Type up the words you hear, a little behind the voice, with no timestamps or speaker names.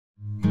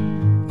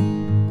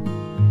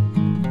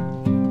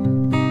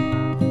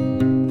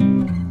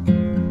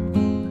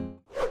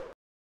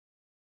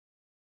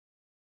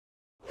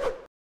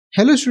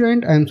Hello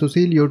student, I am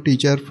Susil, your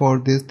teacher for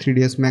this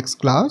 3ds Max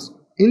class.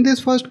 In this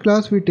first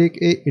class, we take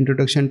a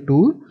introduction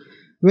tour.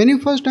 When you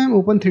first time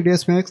open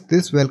 3ds Max,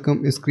 this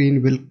welcome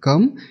screen will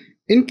come.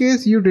 In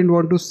case you didn't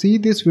want to see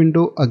this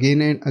window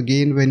again and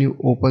again when you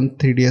open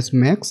 3ds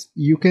Max,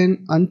 you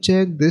can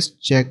uncheck this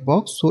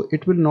checkbox so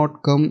it will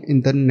not come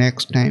in the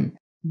next time.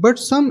 But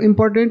some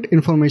important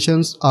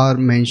informations are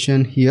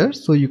mentioned here,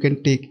 so you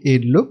can take a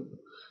look.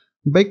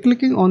 By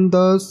clicking on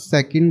the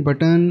second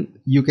button,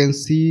 you can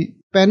see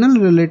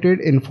panel related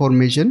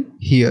information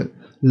here.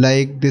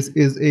 Like this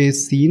is a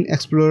scene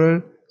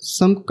explorer.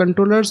 Some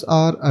controllers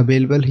are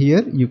available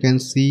here. You can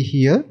see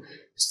here.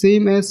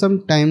 Same as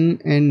some time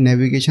and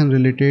navigation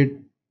related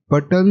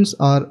buttons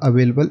are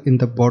available in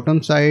the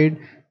bottom side.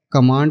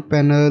 Command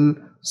panel,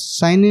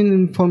 sign in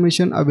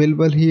information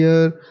available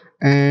here,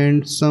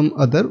 and some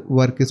other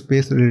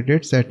workspace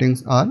related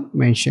settings are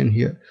mentioned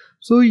here.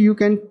 So you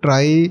can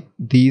try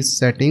these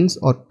settings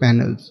or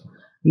panels.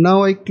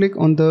 Now I click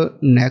on the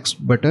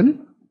next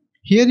button.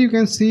 Here you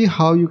can see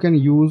how you can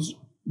use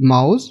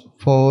mouse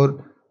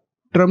for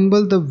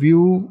trumble the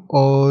view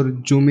or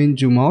zoom in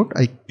zoom out.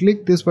 I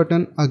click this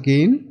button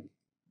again.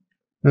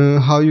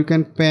 How you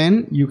can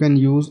pan, you can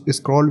use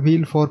scroll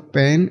wheel for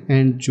pan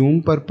and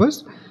zoom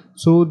purpose.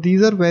 So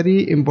these are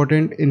very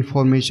important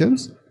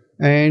informations.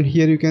 And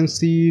here you can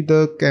see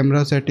the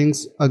camera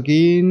settings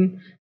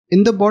again.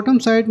 In the bottom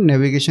side,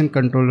 navigation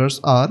controllers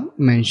are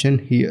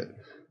mentioned here.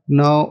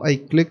 Now I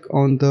click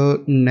on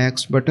the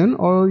next button,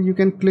 or you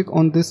can click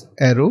on this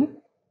arrow.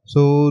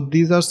 So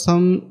these are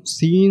some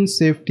scene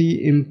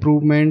safety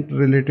improvement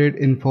related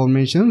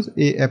informations.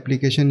 A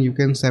application you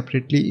can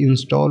separately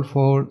install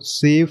for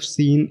safe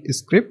scene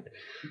script.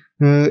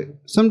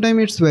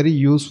 Sometimes it's very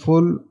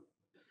useful.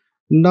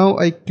 Now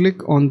I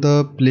click on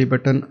the play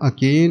button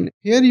again.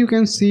 Here you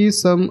can see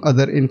some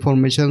other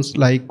informations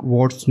like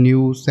what's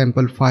new,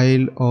 sample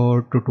file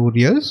or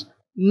tutorials.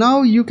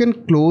 Now you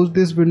can close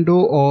this window,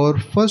 or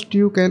first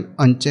you can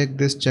uncheck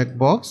this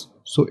checkbox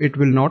so it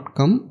will not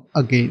come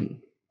again.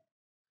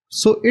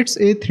 So it's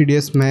a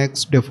 3ds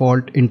Max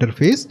default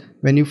interface.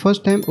 When you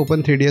first time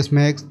open 3ds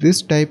Max,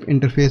 this type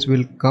interface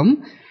will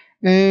come,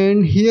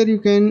 and here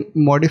you can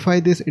modify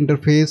this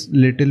interface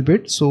little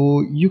bit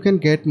so you can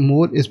get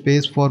more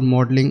space for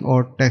modeling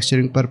or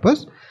texturing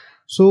purpose.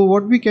 So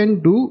what we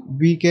can do,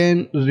 we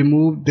can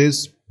remove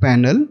this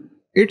panel.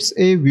 It's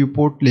a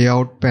viewport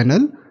layout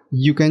panel.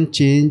 You can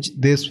change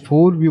this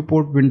 4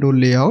 viewport window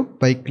layout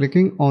by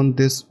clicking on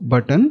this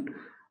button,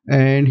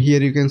 and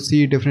here you can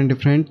see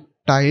different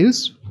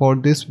tiles for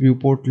this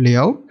viewport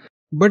layout,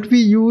 but we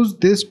use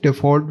this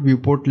default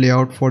viewport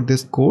layout for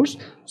this course.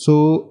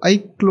 So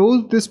I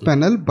close this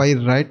panel by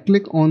right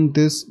click on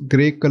this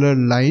gray color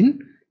line.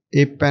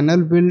 A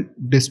panel will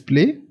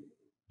display.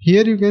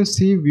 Here you can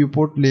see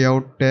viewport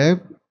layout tab.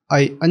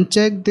 I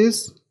uncheck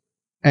this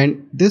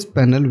and this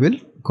panel will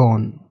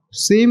gone.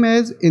 Same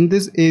as in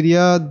this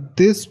area,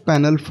 this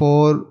panel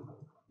for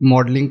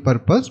modeling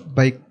purpose,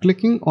 by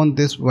clicking on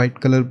this white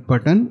color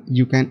button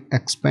you can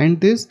expand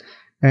this,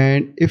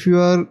 and if you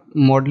are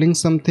modeling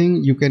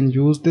something you can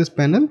use this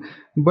panel,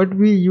 but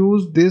we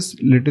use this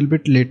little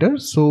bit later.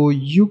 So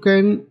you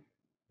can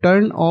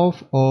turn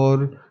off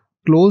or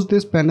close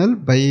this panel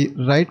by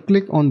right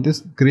click on this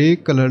gray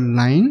color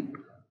line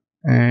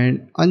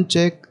and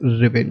uncheck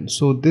ribbon.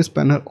 So this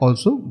panel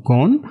also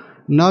gone.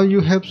 Now you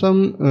have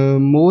some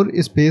more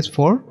space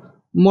for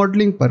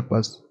modeling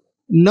purpose.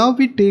 Now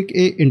we take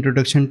a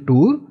introduction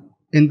tour.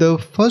 In the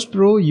first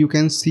row you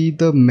can see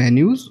the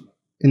menus.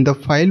 In the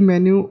file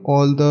menu,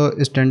 all the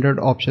standard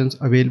options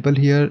available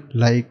here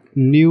like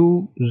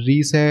new,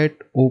 reset,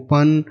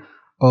 open,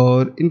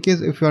 or in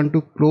case if you want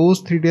to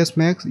close 3ds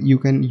Max, you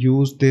can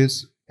use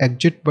this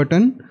exit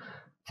button.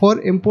 For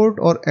import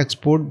or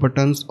export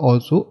buttons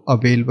also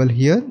available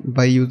here.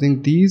 By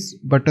using these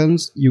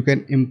buttons you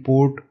can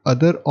import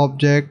other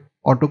object,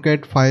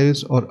 AutoCAD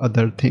files or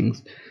other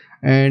things.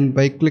 And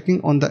by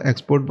clicking on the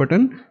export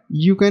button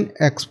you can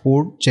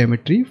export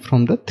geometry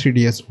from the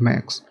 3ds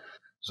Max.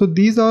 So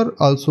these are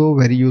also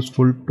very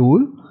useful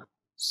tool.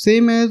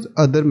 Same as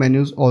other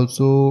menus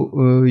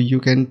also you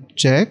can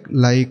check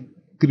like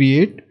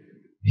create.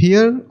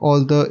 Here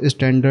all the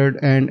standard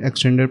and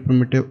extended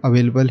primitive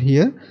available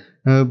here.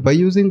 By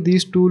using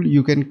these tools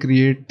you can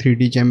create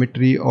 3D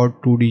geometry or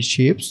 2D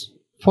shapes.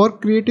 For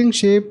creating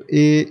shape,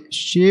 a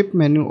shape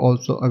menu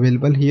also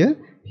available here.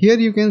 Here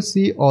you can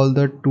see all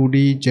the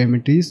 2D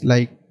geometries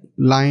like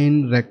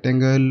line,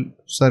 rectangle,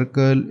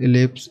 circle,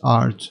 ellipse,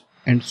 arch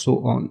and so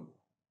on.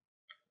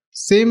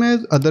 Same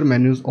as other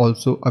menus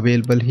also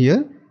available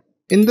here.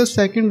 In the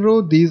second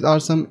row these are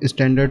some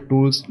standard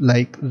tools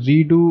like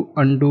redo,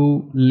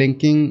 undo,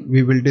 linking.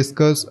 We will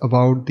discuss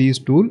about these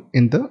tools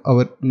in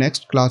our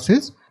next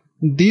classes.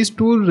 These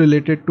tools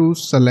related to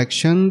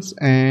selections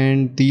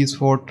and these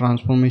for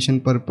transformation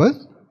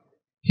purpose.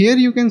 Here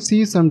you can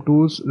see some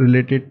tools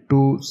related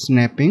to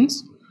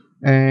snappings,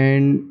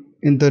 and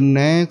in the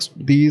next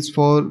these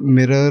for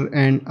mirror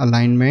and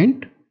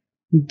alignment.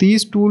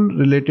 These tools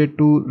related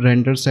to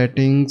render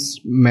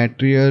settings,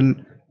 material,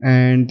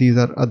 and these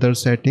are other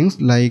settings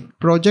like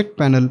project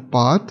panel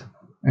path,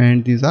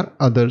 and these are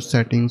other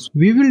settings.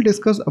 We will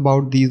discuss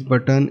about these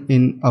buttons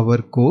in our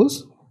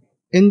course.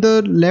 In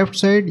the left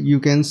side you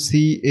can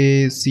see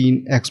a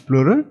scene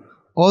explorer,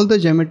 all the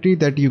geometry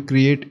that you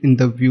create in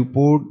the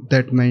viewport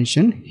that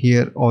mentioned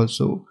here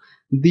also.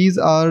 These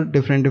are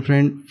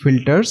different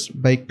filters.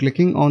 By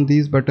clicking on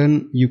these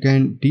button you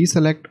can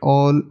deselect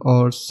all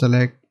or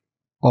select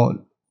all,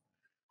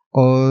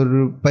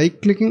 or by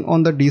clicking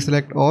on the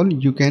deselect all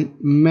you can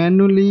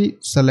manually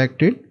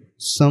select it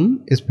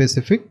some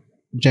specific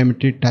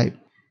geometry type.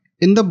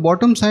 In the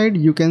bottom side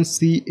you can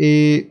see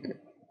a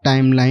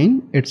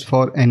timeline, it's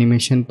for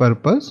animation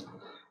purpose,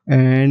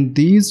 and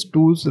these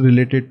tools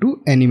related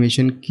to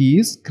animation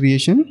keys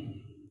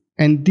creation,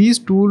 and these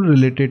tools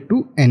related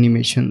to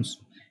animations.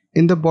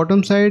 In the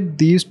bottom side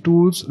these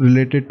tools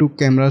related to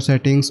camera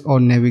settings or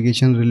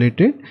navigation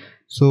related.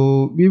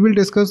 So we will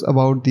discuss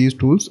about these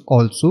tools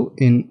also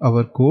in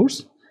our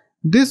course.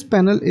 This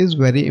panel is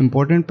very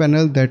important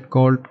panel that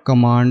called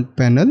command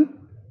panel.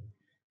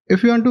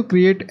 If you want to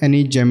create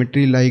any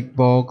geometry like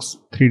box,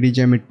 3D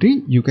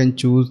geometry, you can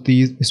choose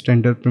these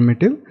standard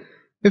primitive.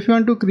 If you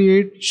want to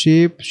create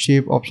shape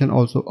option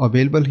also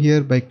available here.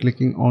 By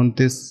clicking on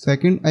this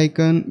second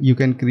icon you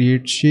can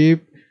create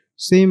shape.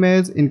 Same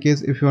as in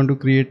case if you want to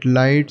create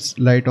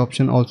light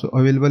option also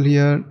available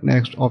here.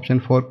 Next option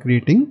for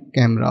creating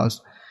cameras,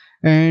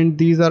 and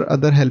these are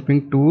other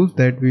helping tools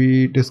that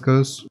we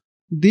discuss.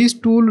 These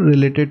tools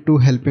related to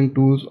helping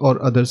tools or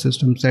other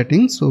system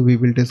settings, so we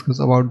will discuss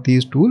about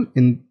these tools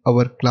in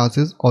our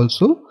classes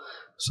also.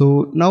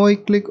 So now I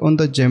click on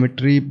the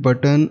geometry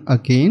button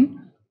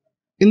again.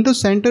 In the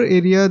center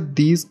area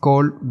these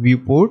called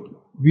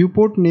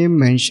viewport name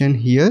mentioned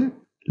here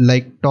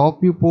like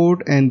top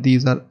viewport, and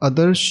these are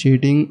other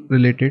shading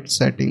related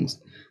settings.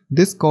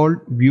 This called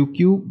view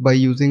cube. By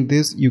using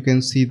this you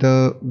can see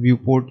the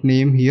viewport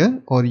name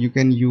here, or you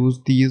can use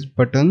these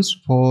buttons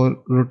for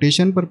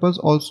rotation purpose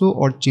also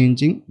or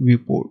changing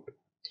viewport.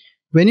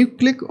 When you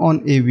click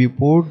on a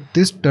viewport,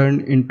 this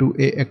turn into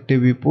a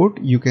active viewport.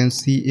 You can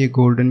see a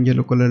golden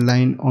yellow color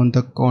line on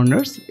the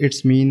corners.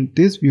 It's mean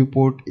this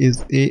viewport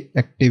is a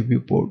active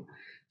viewport.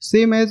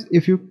 Same as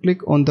if you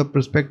click on the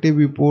perspective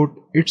viewport,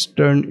 it's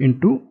turned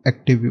into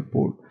active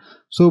viewport.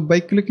 So by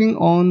clicking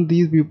on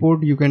these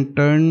viewport you can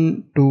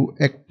turn to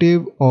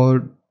active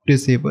or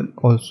disable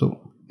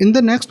also. In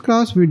the next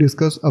class we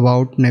discuss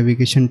about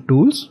navigation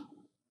tools.